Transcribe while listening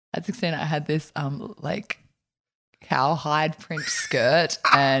At 16, I had this like cowhide print skirt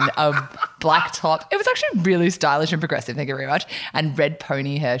and a black top. It was actually really stylish and progressive, thank you very much, and red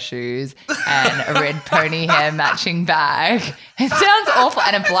pony hair shoes and a red pony hair matching bag. It sounds awful.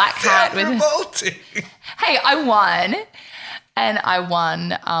 And a black hat with revolting. Hey, I won. And I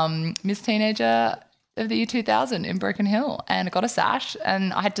won Miss Teenager of the Year 2000 in Broken Hill, and I got a sash,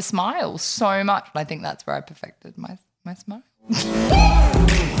 and I had to smile so much. I think that's where I perfected my smile.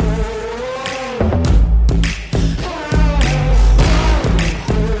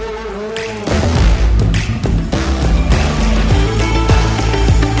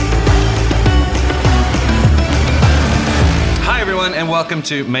 Hi everyone, and welcome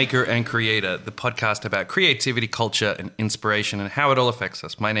to Maker and Creator, the podcast about creativity, culture, and inspiration and how it all affects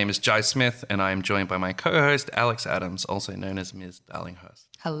us. My name is Jai Smith, and I am joined by my co-host, Alex Adams, also known as Ms. Darlinghurst.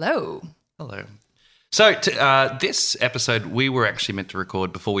 Hello. Hello. So this episode, we were actually meant to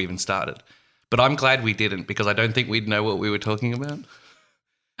record before we even started, but I'm glad we didn't because I don't think we'd know what we were talking about.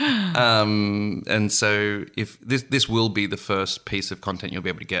 And so if this will be the first piece of content you'll be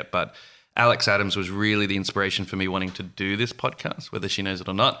able to get, but Alex Adams was really the inspiration for me wanting to do this podcast, whether she knows it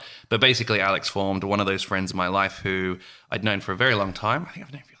or not. But basically, Alex formed one of those friends in my life who I'd known for a very long time. I think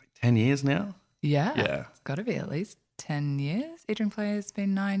I've known for like 10 years now. Yeah. Yeah. It's got to be at least 10 years. Adrian Player's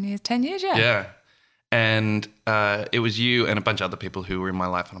been 9 years. 10 years, yeah. Yeah. And it was you and a bunch of other people who were in my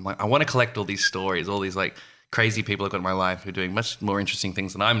life. And I'm like, I want to collect all these stories, all these like crazy people I've got in my life who are doing much more interesting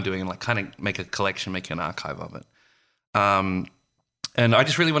things than I'm doing, and like kind of make a collection, make an archive of it. And I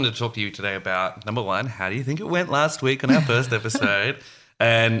just really wanted to talk to you today about, number one, how do you think it went last week on our first episode?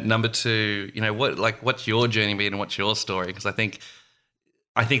 And number two, you know, what's your journey been and what's your story? Because I think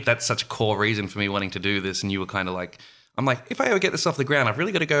that's such a core reason for me wanting to do this. And you were kind of like, I'm like, if I ever get this off the ground, I've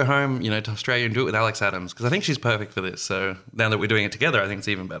really got to go home, you know, to Australia and do it with Alex Adams because I think she's perfect for this. So now that we're doing it together, I think it's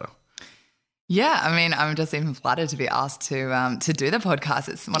even better. Yeah, I mean, I'm just even flattered to be asked to do the podcast.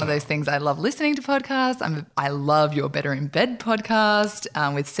 It's one of those things. I love listening to podcasts. I love your Better in Bed podcast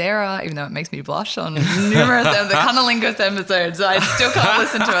with Sarah, even though it makes me blush on numerous of the Cunnilingus episodes. I still can't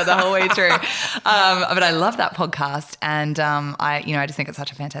listen to it the whole way through. But I love that podcast, and I just think it's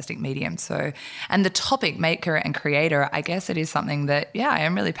such a fantastic medium. So, and the topic, maker and creator, I guess it is something that I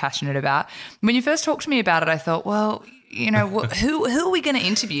am really passionate about. When you first talked to me about it, I thought, well, you know, who are we going to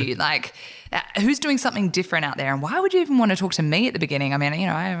interview? Like, who's doing something different out there? And why would you even want to talk to me at the beginning? I mean, you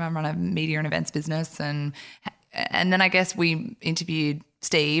know, I run a media and events business, and then I guess we interviewed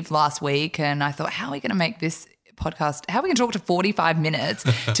Steve last week, and I thought, how are we going to make this podcast? How are we going to talk to 45 minutes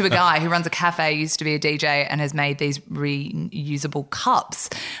to a guy who runs a cafe, used to be a DJ, and has made these reusable cups?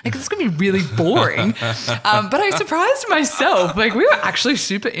 Like, it's going to be really boring. But I surprised myself. Like, we were actually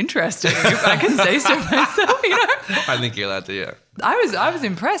super interesting, if I can say so myself, you know? I think you're allowed to, yeah. I was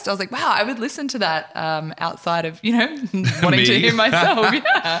impressed. I was like, wow, I would listen to that outside of, you know, wanting to hear myself.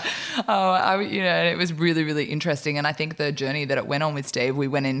 Yeah. And it was really, really interesting. And I think the journey that it went on with Steve, we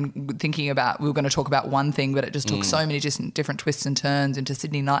went in thinking about, we were going to talk about one thing, but it just took so many different twists and turns into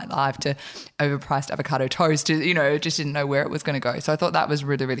Sydney nightlife to overpriced avocado toast to, you know, just didn't know where it was going to go. So I thought that was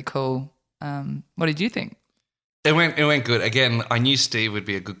really, really cool. What did you think? It went good. Again, I knew Steve would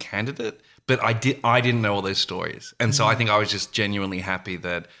be a good candidate, but I didn't know all those stories. And so I think I was just genuinely happy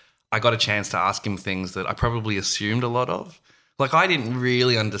that I got a chance to ask him things that I probably assumed a lot of. Like, I didn't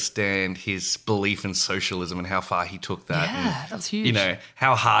really understand his belief in socialism and how far he took that. Yeah, that was huge. You know,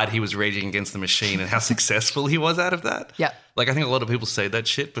 how hard he was raging against the machine and how successful he was out of that. Yeah. Like, I think a lot of people say that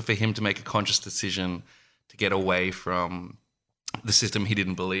shit, but for him to make a conscious decision to get away from the system he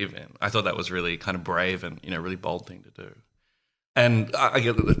didn't believe in, I thought that was really kind of brave and, you know, really bold thing to do. And I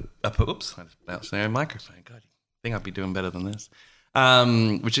get oops, I just bounced my own microphone. God, I think I'd be doing better than this.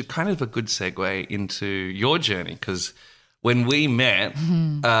 Which is kind of a good segue into your journey, because when we met,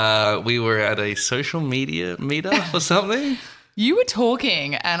 we were at a social media meetup or something. You were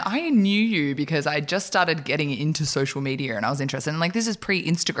talking and I knew you because I just started getting into social media and I was interested. And like, this is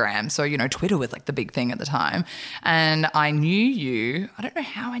pre-Instagram. So, you know, Twitter was like the big thing at the time. And I knew you. I don't know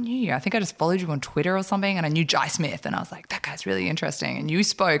how I knew you. I think I just followed you on Twitter or something, and I knew Jai Smith, and I was like, that guy's really interesting. And you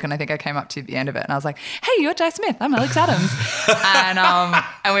spoke, and I think I came up to the end of it and I was like, hey, you're Jai Smith. I'm Alex Adams.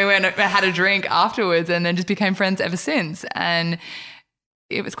 and we went and had a drink afterwards and then just became friends ever since. And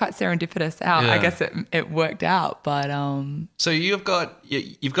it was quite serendipitous how I guess it worked out. But so you've got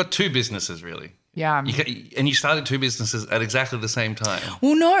two businesses, really. Yeah. And you started two businesses at exactly the same time.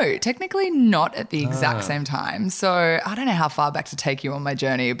 Well, no, technically not at the exact same time. So I don't know how far back to take you on my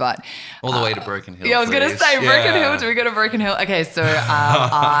journey, but all the way to Broken Hill. Yeah, I was going to say Broken Hill. Do we go to Broken Hill? Okay, so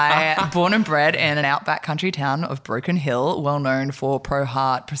I born and bred in an outback country town of Broken Hill, well known for Pro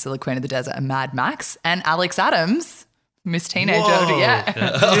Heart, Priscilla Queen of the Desert, and Mad Max, and Alex Adams, Miss Teenager. Whoa.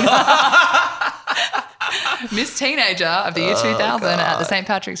 Yeah. Miss Teenager of the year 2000 at the St.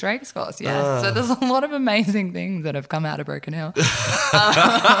 Patrick's Race Course. Yes. So there's a lot of amazing things that have come out of Broken Hill.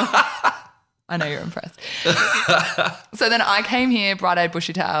 I know you're impressed. So then I came here, bright-eyed,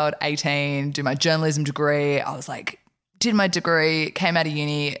 bushy-tailed, 18, do my journalism degree. I was like, did my degree, came out of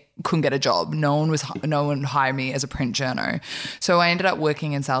uni, couldn't get a job. No one hired me as a print journo. So I ended up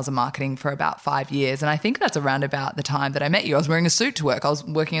working in sales and marketing for about 5 years. And I think that's around about the time that I met you. I was wearing a suit to work. I was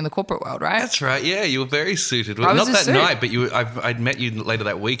working in the corporate world, right? That's right. Yeah, you were very suited. Well, not that night, but I'd met you later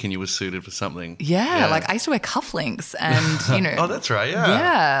that week and you were suited for something. Yeah, like I used to wear cufflinks and, you know. Oh, that's right, yeah.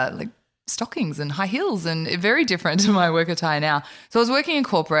 Yeah, like stockings and high heels, and very different to my work attire now. So I was working in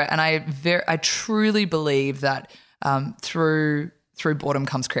corporate, and I truly believe that through boredom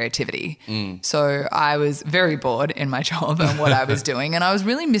comes creativity. So I was very bored in my job and what I was doing, and I was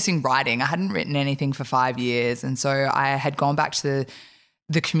really missing writing. I hadn't written anything for 5 years, and so I had gone back to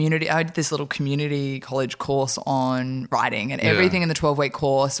the community. I did this little community college course on writing, and everything in the 12-week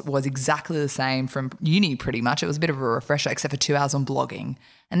course was exactly the same from uni pretty much. It was a bit of a refresher except for 2 hours on blogging.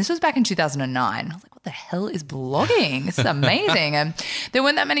 And this was back in 2009. I was like, what the hell is blogging? This is amazing. And there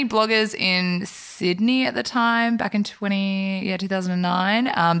weren't that many bloggers in Sydney at the time, back in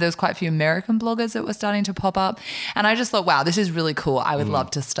 2009. There was quite a few American bloggers that were starting to pop up. And I just thought, wow, this is really cool. I would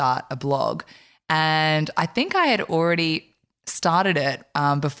love to start a blog. And I think I had already started it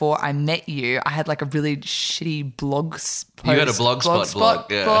before I met you. I had like a really shitty blog post. You had a Blogspot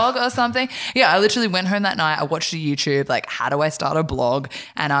blog or something. Yeah, I literally went home that night. I watched a YouTube, like, how do I start a blog?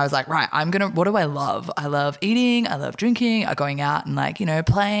 And I was like, right, what do I love? I love eating. I love drinking. Going out and, like, you know,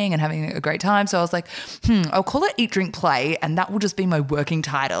 playing and having a great time. So I was like, I'll call it Eat, Drink, Play, and that will just be my working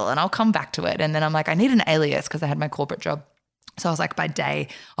title, and I'll come back to it. And then I'm like, I need an alias because I had my corporate job. So I was like, by day,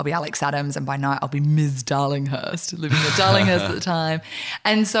 I'll be Alex Adams, and by night, I'll be Ms. Darlinghurst, living at Darlinghurst at the time.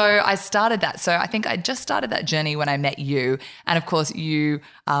 And so I started that. So I think I just started that journey when I met you. And of course, you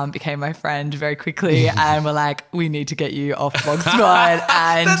became my friend very quickly, and we're like, we need to get you off Blogspot.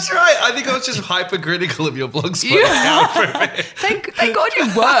 And that's right. I think I was just hypercritical of your Blogspot account for a bit. Thank God you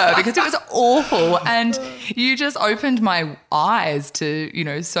were, because it was awful. And you just opened my eyes to, you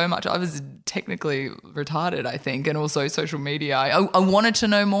know, so much. I was technically retarded, I think, and also social media. I wanted to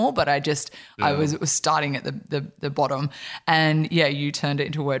know more, but I was starting at the bottom. And yeah, you turned it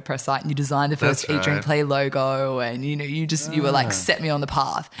into a WordPress site, and you designed the first Eat, Drink, Play logo, and you know, you were like, set me on the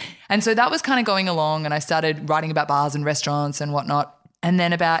path. And so that was kind of going along, and I started writing about bars and restaurants and whatnot. And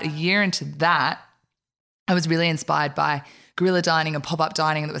then about a year into that, I was really inspired by guerrilla dining and pop-up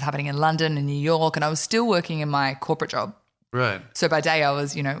dining that was happening in London and New York, and I was still working in my corporate job. Right. So by day I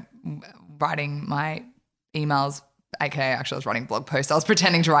was, you know, writing my emails, aka actually I was writing blog posts. I was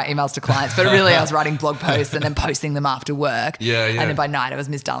pretending to write emails to clients, but really I was writing blog posts and then posting them after work. Yeah. And then by night I was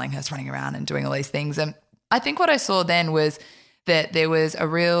Ms. Darlinghurst running around and doing all these things. And I think what I saw then was that there was a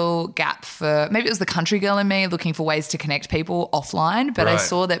real gap for, maybe it was the country girl in me looking for ways to connect people offline, but I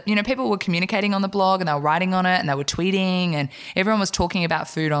saw that, you know, people were communicating on the blog and they were writing on it and they were tweeting and everyone was talking about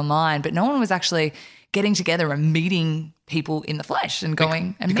food online, but no one was actually getting together and meeting people in the flesh and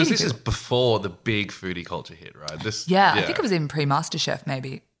going and because meeting this people. is before the big foodie culture hit, right? I think it was even pre-MasterChef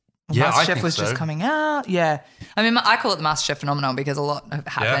maybe. Yeah, I MasterChef think was so. just coming out. Yeah. I mean, I call it the MasterChef phenomenon because a lot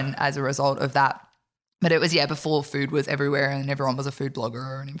happened as a result of that. But it was, before food was everywhere and everyone was a food blogger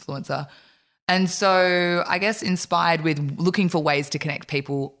or an influencer. And so I guess inspired with looking for ways to connect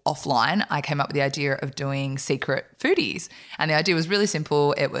people offline, I came up with the idea of doing secret foodies. And the idea was really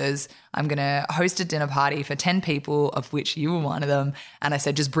simple. It was, I'm going to host a dinner party for 10 people, of which you were one of them. And I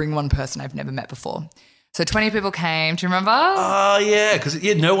said, just bring one person I've never met before. So 20 people came. Do you remember? Oh, yeah, because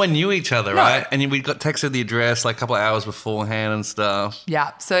no one knew each other, right? And we got texted the address like a couple of hours beforehand and stuff.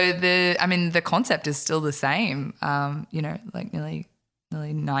 Yeah. So the concept is still the same, like nearly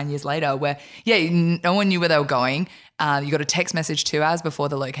 9 years later where, no one knew where they were going. You got a text message 2 hours before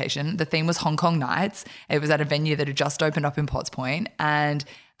the location. The theme was Hong Kong Nights. It was at a venue that had just opened up in Potts Point. And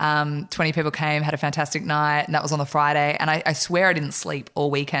 20 people came, had a fantastic night, and that was on the Friday. And I swear I didn't sleep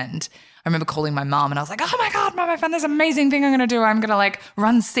all weekend. I remember calling my mum and I was like, oh my God, Mum, I found this amazing thing I'm going to do. I'm going to like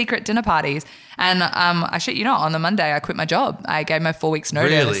run secret dinner parties. And I shit you not, on the Monday I quit my job. I gave my 4 weeks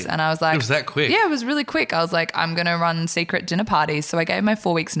notice. Really? And I was like. It was that quick? Yeah, it was really quick. I was like, I'm going to run secret dinner parties. So I gave my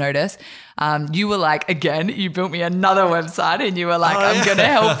 4 weeks notice. You were like, again, you built me another website and you were like, I'm going to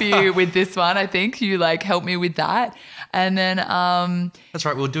help you with this one. I think you like helped me with that. And then that's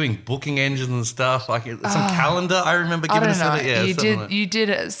right. We were doing booking engines and stuff, like some calendar. I remember giving us that. Yeah, you did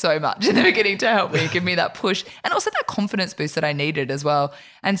it so much in the beginning to help me, give me that push, and also that confidence boost that I needed as well.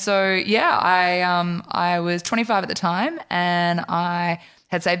 And so yeah, I was 25 at the time, and I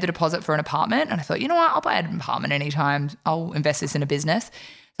had saved the deposit for an apartment, and I thought, you know what, I'll buy an apartment anytime. I'll invest this in a business.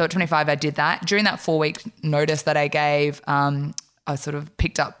 So at 25, I did that. During that 4 week notice that I gave, I sort of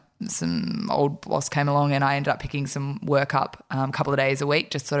picked up. Some old boss came along and I ended up picking some work up a couple of days a week,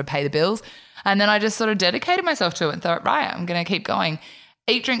 just sort of pay the bills. And then I just sort of dedicated myself to it and thought, right, I'm going to keep going.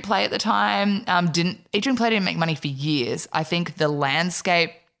 Eat, Drink, Play at the time Eat, Drink, Play didn't make money for years. I think the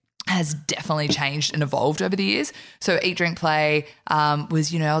landscape has definitely changed and evolved over the years. So Eat, Drink, Play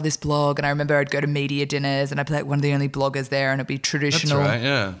was, this blog, and I remember I'd go to media dinners and I'd be like one of the only bloggers there, and it'd be traditional, that's right,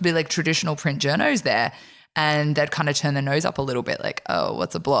 yeah. Be like traditional print journos there. And they'd kind of turn their nose up a little bit like, oh,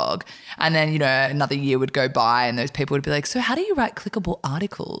 what's a blog? And then, another year would go by and those people would be like, so how do you write clickable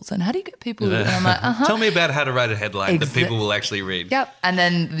articles? And how do you get people? And I'm like, Tell me about how to write a headline that people will actually read. Yep. And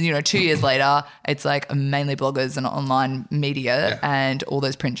then, 2 years later, it's like mainly bloggers and online media, and all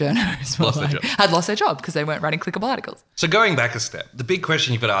those print journals had lost their job because they weren't writing clickable articles. So going back a step, the big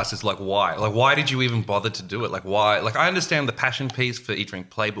question you've got to ask is like, why? Like, why did you even bother to do it? Like, why? Like, I understand the passion piece for Eat, Drink,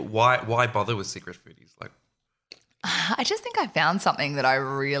 Play, but why bother with Secret Foodies? Like, I just think I found something that I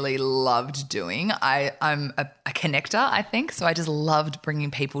really loved doing. I'm a connector, I think, so I just loved bringing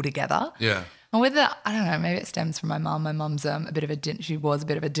people together. Yeah. And with that, I don't know, maybe it stems from my mum. My mum's she was a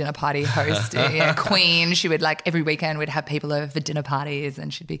bit of a dinner party host, queen. She would every weekend we'd have people over for dinner parties,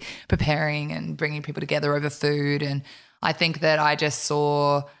 and she'd be preparing and bringing people together over food. And I think that I just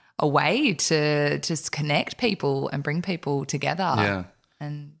saw a way to just connect people and bring people together. Yeah.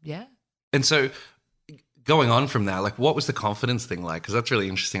 And yeah. And so going on from that, like, what was the confidence thing like? Because that's really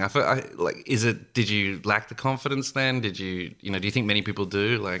interesting. Did you lack the confidence then? Did you, do you think many people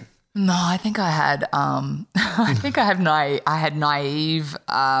do? Like, no, I think I had, I had naive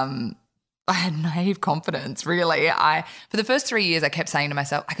confidence, really. For the first 3 years, I kept saying to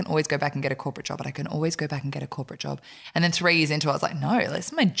myself, I can always go back and get a corporate job, but I can always go back and get a corporate job. And then 3 years into it, I was like, no, this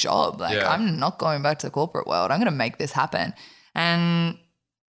is my job. I'm not going back to the corporate world. I'm going to make this happen. And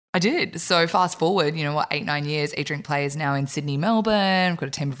I did. So fast forward, 8-9 years, Eat, Drink, Play is now in Sydney, Melbourne. We've got a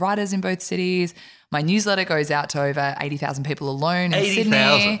team of writers in both cities. My newsletter goes out to over 80,000 people alone in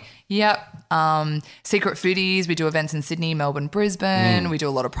Sydney. Yep. Secret Foodies, we do events in Sydney, Melbourne, Brisbane. We do a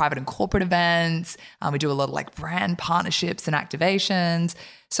lot of private and corporate events. We do a lot of brand partnerships and activations.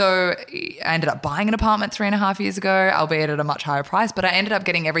 So I ended up buying an apartment 3.5 years ago, albeit at a much higher price, but I ended up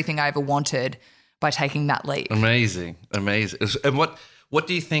getting everything I ever wanted by taking that leap. Amazing. And what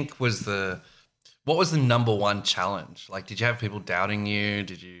do you think was what was the number one challenge? Like, did you have people doubting you?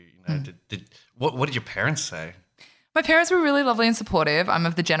 Did you, what did your parents say? My parents were really lovely and supportive. I'm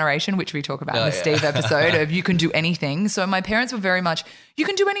of the generation, which we talk about in the Steve episode, of you can do anything. So my parents were very much, you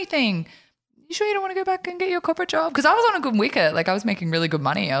can do anything. You sure you don't want to go back and get your corporate job? Because I was on a good wicket. I was making really good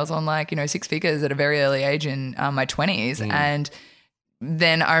money. I was on 6 figures at a very early age in my 20s. And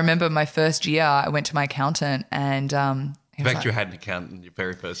then I remember my first year, I went to my accountant and in fact, you had an accountant in your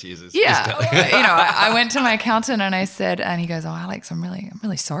very first years. I went to my accountant and I said, and he goes, oh, Alex, I'm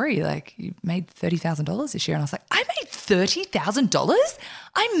really sorry. You made $30,000 this year. And I was like, I made $30,000?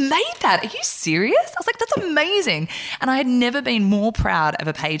 I made that. Are you serious? I was like, that's amazing. And I had never been more proud of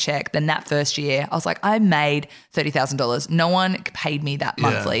a paycheck than that first year. I was like, I made $30,000. No one paid me that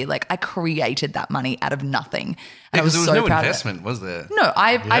monthly. I created that money out of nothing. And I was there was so no proud investment, of it. was there? No,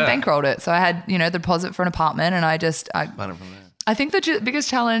 I bankrolled it. So I had, the deposit for an apartment, and I think the biggest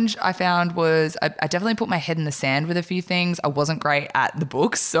challenge I found was I definitely put my head in the sand with a few things. I wasn't great at the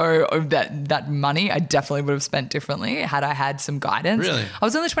books, so that money I definitely would have spent differently had I had some guidance. Really? I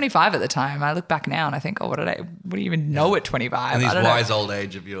was only 25 at the time. I look back now and I think, what do you even know at 25? And these wise old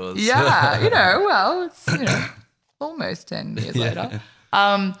age of yours. Yeah, it's almost 10 years later.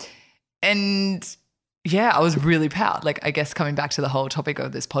 And yeah, I was really proud. I guess coming back to the whole topic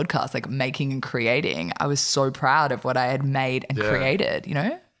of this podcast, making and creating, I was so proud of what I had made and created,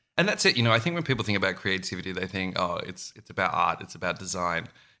 And that's it. I think when people think about creativity, they think, oh, it's about art, it's about design,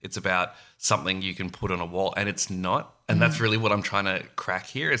 it's about something you can put on a wall, and it's not. And that's really what I'm trying to crack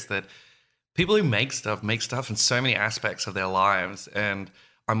here, is that people who make stuff in so many aspects of their lives. And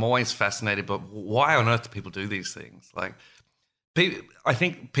I'm always fascinated by why on earth do people do these things? Like, I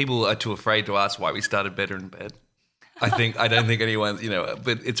think people are too afraid to ask why we started Better in Bed. I don't think anyone's,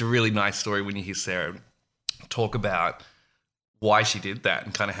 but it's a really nice story when you hear Sarah talk about why she did that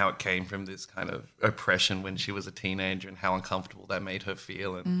and kind of how it came from this kind of oppression when she was a teenager and how uncomfortable that made her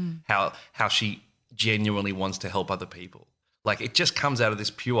feel, and how she genuinely wants to help other people. Like, it just comes out of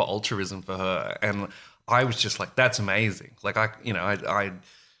this pure altruism for her. And I was just like, that's amazing. Like, I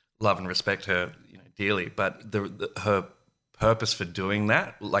love and respect her, dearly, but her purpose for doing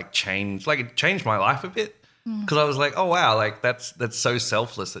that, it changed my life a bit. Because I was like, oh wow, like that's so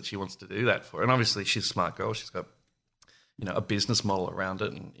selfless that she wants to do that for. And obviously she's a smart girl. She's got, a business model around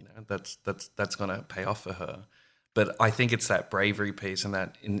it, and that's going to pay off for her. But I think it's that bravery piece and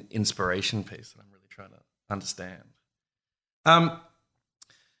that inspiration piece that I'm really trying to understand.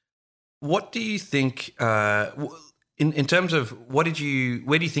 What do you think in terms of where do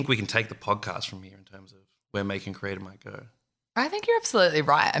you think we can take the podcast from here in terms of where Making Creative might go? I think you're absolutely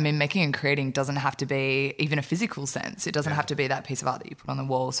right. I mean, making and creating doesn't have to be even a physical sense. It doesn't have to be that piece of art that you put on the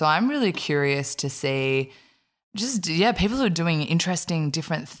wall. So I'm really curious to see people who are doing interesting,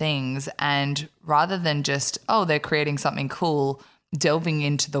 different things, and rather than just, they're creating something cool, delving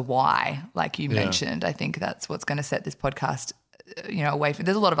into the why, like you mentioned. I think that's what's going to set this podcast, away from.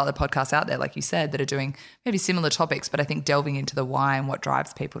 There's a lot of other podcasts out there, like you said, that are doing maybe similar topics, but I think delving into the why and what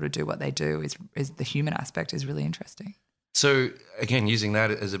drives people to do what they do is the human aspect is really interesting. So again, using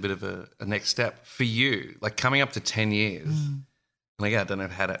that as a bit of a next step for you, like coming up to 10 years, and again, I don't know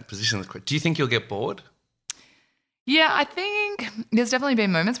how to position this quick. Do you think you'll get bored? Yeah, I think there's definitely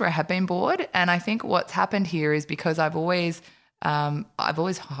been moments where I have been bored, and I think what's happened here is because I've always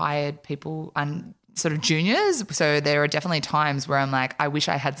hired people and sort of juniors, so there are definitely times where I'm like, I wish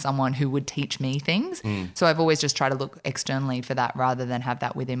I had someone who would teach me things. So I've always just tried to look externally for that rather than have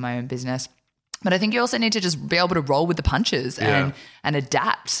that within my own business. But I think you also need to just be able to roll with the punches and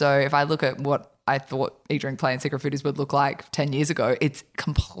adapt. So if I look at what I thought Eat, Drink, Play and Secret Foodies would look like 10 years ago, it's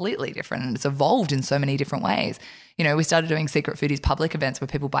completely different, and it's evolved in so many different ways. We started doing Secret Foodies public events where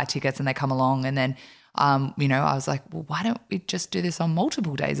people buy tickets and they come along, and then I was like, well, why don't we just do this on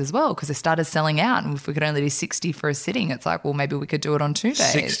multiple days as well? Because it started selling out, and if we could only do 60 for a sitting, it's like, well, maybe we could do it on 2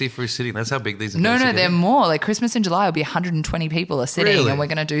 days. 60 for a sitting? That's how big these events are. No, they're more. Like Christmas in July will be 120 people a sitting, and we're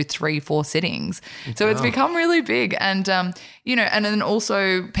going to do 3-4 sittings. So it's become really big. And, and then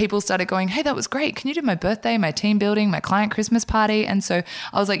also people started going, hey, that was great. Can you do my birthday, my team building, my client Christmas party? And so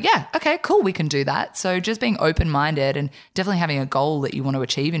I was like, yeah, okay, cool, we can do that. So just being open-minded and definitely having a goal that you want to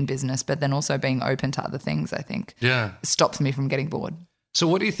achieve in business, but then also being open to other things, I think, stops me from getting bored. So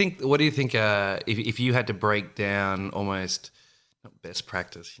what do you think if you had to break down almost, not best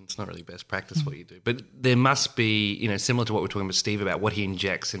practice, it's not really best practice what you do, but there must be, similar to what we're talking with Steve about, what he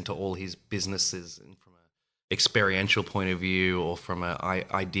injects into all his businesses and from an experiential point of view or from an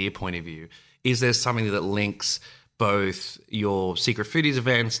idea point of view, is there something that links both your Secret Foodies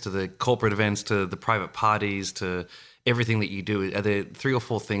events to the corporate events to the private parties to everything that you do? Are there 3 or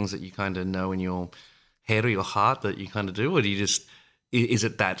 4 things that you kind of know in your head or your heart that you kind of do, or do you just, is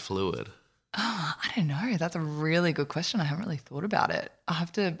it that fluid? Oh, I don't know. That's a really good question. I haven't really thought about it. I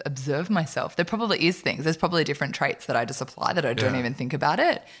have to observe myself. There probably is things. There's probably different traits that I just apply that I don't even think about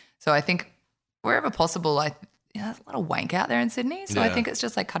it. So I think wherever possible, there's a lot of wank out there in Sydney. So I think it's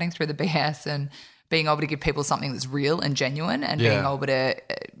just like cutting through the BS and being able to give people something that's real and genuine, and being able to,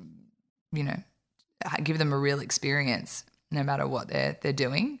 give them a real experience no matter what they're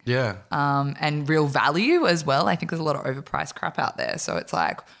doing. Yeah. And real value as well. I think there's a lot of overpriced crap out there. So it's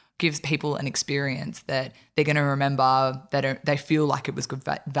like gives people an experience that they're going to remember, that they feel like it was good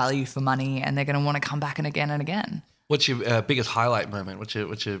value for money, and they're going to want to come back and again and again. What's your biggest highlight moment? What's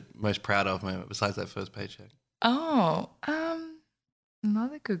your most proud of moment besides that first paycheck? Oh,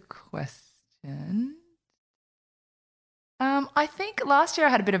 another good question. I think last year I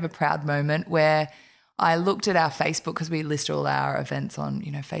had a bit of a proud moment where I looked at our Facebook, because we list all our events on,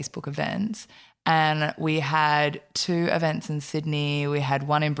 Facebook events, and we had 2 events in Sydney. We had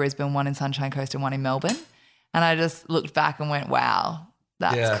one in Brisbane, one in Sunshine Coast, and one in Melbourne. And I just looked back and went, wow,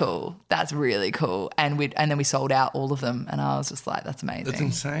 that's cool. That's really cool. And then we sold out all of them, and I was just like, that's amazing. That's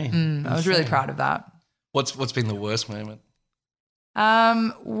insane. I was really proud of that. What's been the worst moment?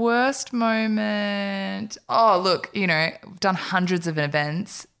 Worst moment. Oh, look, we've done hundreds of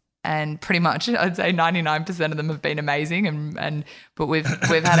events. pretty much I'd say 99% of them have been amazing. But we've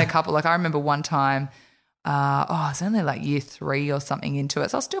had a couple. Like I remember one time, I was only like year 3 or something into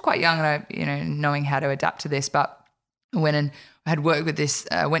it, so I was still quite young, and knowing how to adapt to this. But I went and I had worked with this,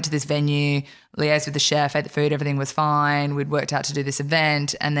 went to this venue, liaised with the chef, ate the food, everything was fine. We'd worked out to do this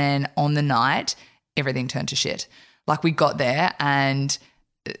event, and then on the night, everything turned to shit. Like we got there and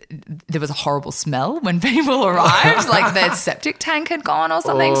there was a horrible smell when people arrived, like their septic tank had gone or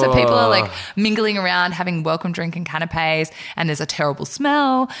something. So people are like mingling around, having welcome drink and canapes, and there's a terrible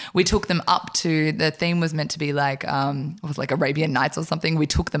smell. We took them up to, the theme was meant to be like, it was like Arabian Nights or something. We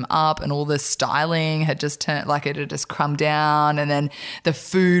took them up and all the styling had just turned, like it had just crumbed down, and then the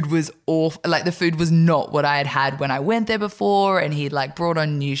food was awful. Like the food was not what I had had when I went there before, and he like brought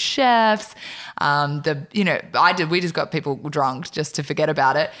on new chefs. We just got people drunk just to forget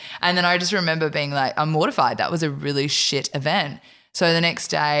about it. And then I just remember being like, I'm mortified. That was a really shit event. So the next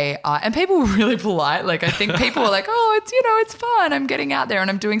day, and people were really polite. Like I think people were like, oh, it's fun. I'm getting out there and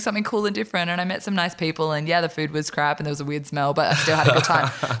I'm doing something cool and different. And I met some nice people, and yeah, the food was crap and there was a weird smell, but I still had a good time.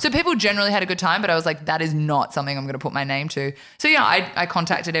 So people generally had a good time, but I was like, that is not something I'm going to put my name to. So yeah, I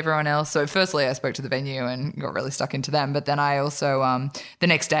contacted everyone else. So firstly, I spoke to the venue and got really stuck into them. But then I also, the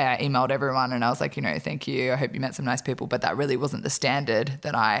next day I emailed everyone and I was like, thank you. I hope you met some nice people, but that really wasn't the standard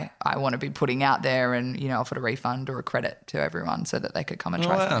that I want to be putting out there, and, offered a refund or a credit to everyone so that they could come and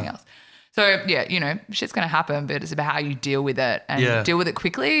try something else. So yeah, shit's going to happen, but it's about how you deal with it, and deal with it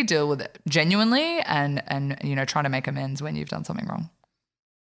quickly, deal with it genuinely, and try to make amends when you've done something wrong.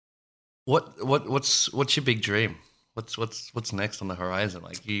 What's your big dream? What's next on the horizon?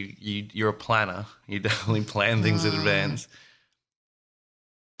 Like you're a planner. You definitely plan things in advance.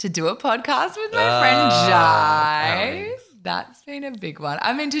 To do a podcast with my friend Jai. That's been a big one.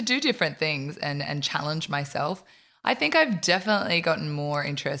 I mean, to do different things and challenge myself. I think I've definitely gotten more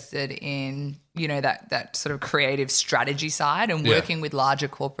interested in, that sort of creative strategy side, and working with larger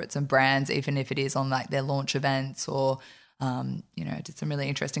corporates and brands, even if it is on like their launch events, or, I did some really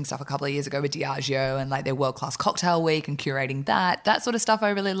interesting stuff a couple of years ago with Diageo and like their world-class cocktail week and curating that sort of stuff I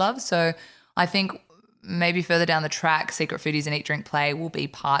really love. So I think maybe further down the track, Secret Foodies and Eat, Drink, Play will be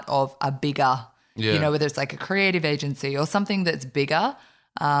part of a bigger, whether it's like a creative agency or something that's bigger.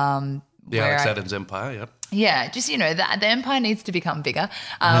 Alex Adams Empire, yep. Yeah, just, the empire needs to become bigger.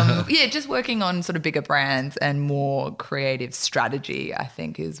 Just working on sort of bigger brands and more creative strategy, I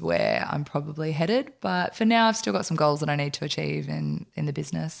think, is where I'm probably headed. But for now, I've still got some goals that I need to achieve in the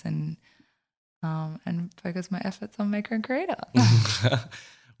business, and focus my efforts on maker and creator.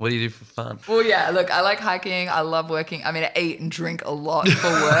 What do you do for fun? Well, yeah, look, I like hiking. I love working. I mean, I eat and drink a lot for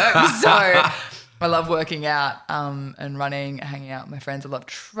work. So I love working out and running, hanging out with my friends. I love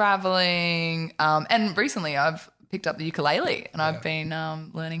traveling. And recently I've picked up the ukulele, and I've been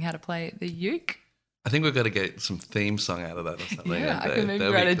learning how to play the uke. I think we've got to get some theme song out of that or something. Yeah, I can maybe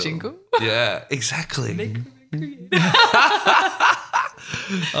write a jingle. Yeah, exactly. Oh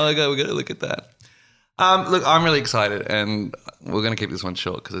my God, we're going to look at that. Look, I'm really excited, and we're going to keep this one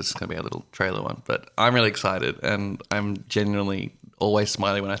short because it's going to be a little trailer one, but I'm really excited, and I'm genuinely always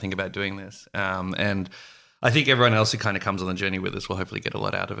smiling when I think about doing this. And I think everyone else who kind of comes on the journey with us will hopefully get a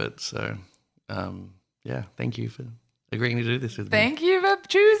lot out of it. So, thank you for agreeing to do this with me. Thank you for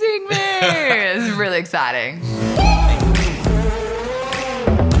choosing me. It's really exciting.